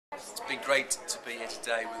It's been great to be here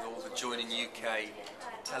today with all the Join In UK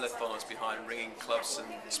Telethoners behind ringing clubs and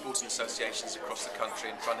sporting associations across the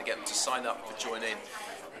country and trying to get them to sign up for Join In.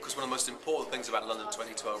 Because one of the most important things about London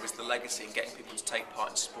 2012 is the legacy and getting people to take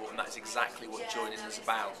part in sport, and that is exactly what Join In is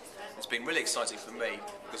about. It's been really exciting for me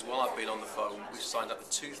because while I've been on the phone, we've signed up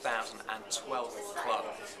the 2012 club.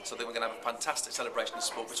 So I think we're going to have a fantastic celebration of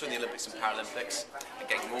sport between the Olympics and Paralympics and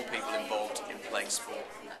getting more people involved in playing sport.